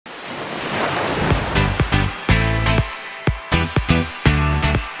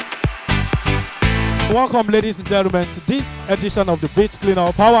Welcome, ladies and gentlemen, to this edition of the Beach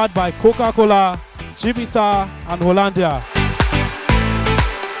Cleanup, powered by Coca-Cola, Chivita, and Hollandia.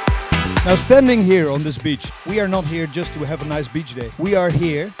 Now, standing here on this beach, we are not here just to have a nice beach day. We are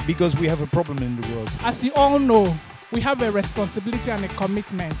here because we have a problem in the world. As you all know, we have a responsibility and a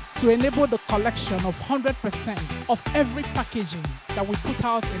commitment to enable the collection of 100% of every packaging that we put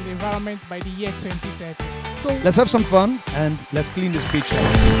out in the environment by the year 2030. So let's have some fun and let's clean this beach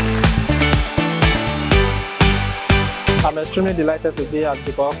up. I'm extremely delighted to be at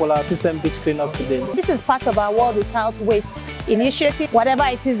the Coca-Cola System Beach Cleanup today. This is part of our World Without Waste initiative. Whatever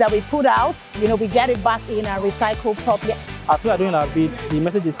it is that we put out, we get it back in and recycle properly. As we are doing our bit, the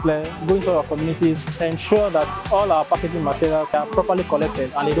message is clear: go into our communities, ensure that all our packaging materials are properly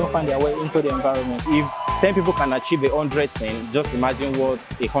collected and they don't find their way into the environment. If 10 people can achieve 100 things, just imagine what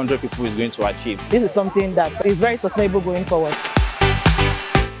 100 people is going to achieve. This is something that is very sustainable going forward.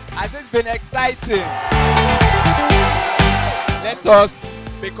 Has it been exciting? Let us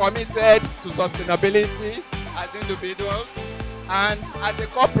be committed to sustainability as individuals, and as a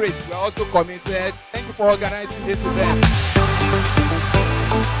corporate, we are also committed. Thank you for organizing this event.